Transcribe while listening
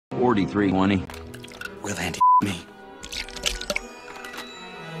4320. Will Andy me?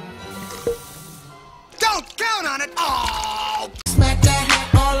 Don't count on it! Oh! Smack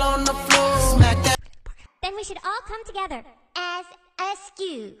that all on the floor. Smack that. Then we should all come together as a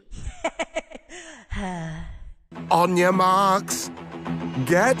skew. On your marks,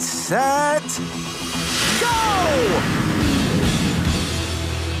 get set, go!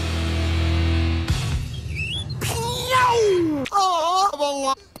 Pew!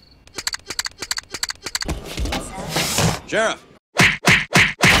 Oh, Sheriff!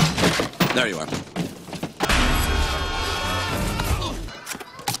 There you are.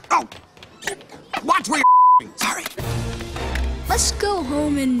 oh! Watch where you're sorry. Let's go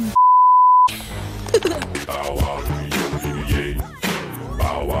home and...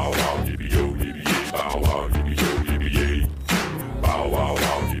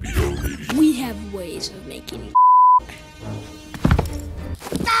 We have ways of making...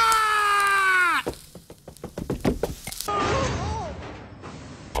 Ah!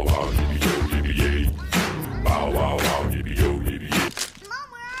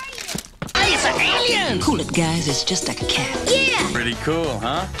 Hey, it's an alien! Cool it, guys. It's just a cat. Yeah! Pretty cool,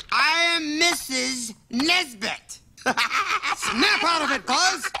 huh? I am Mrs. Nesbit. Snap out of it,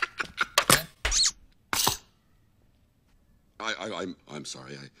 Buzz! I'm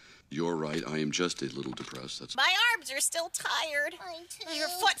sorry. You're right. I am just a little depressed. That's. My arms are still tired. Mine too. Your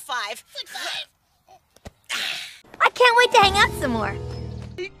foot 5. Foot 5. I can't wait to hang out some more.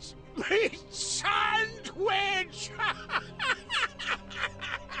 Sandwich!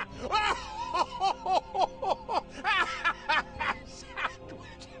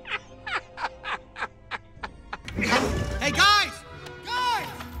 Hey, guys! Guys!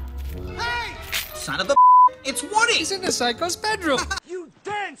 Hey! Son of a... It's Woody! He's in the psycho's bedroom. You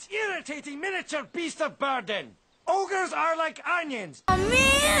dense, irritating miniature beast of burden! Ogres are like onions! Oh,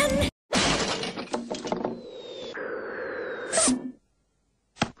 man!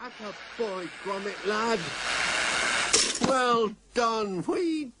 That's a boy from it, lad. Well done.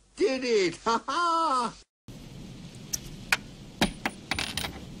 We did it. Ha ha.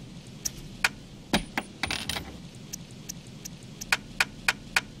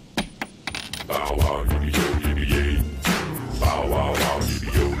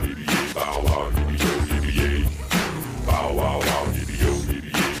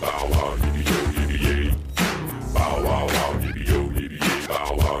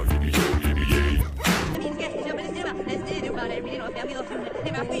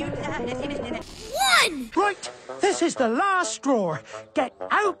 One! Right, this is the last straw. Get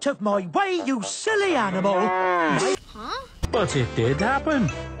out of my way, you silly animal! Huh? But it did happen,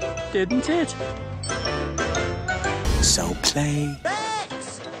 didn't it? So play.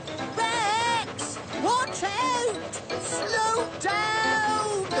 Rex! Rex! Watch out! Slow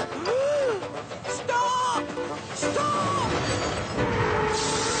down! Stop! Stop!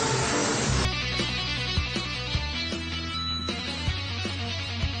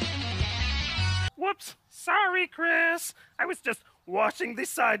 Whoops. Sorry, Chris. I was just washing the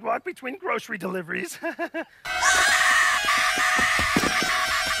sidewalk between grocery deliveries.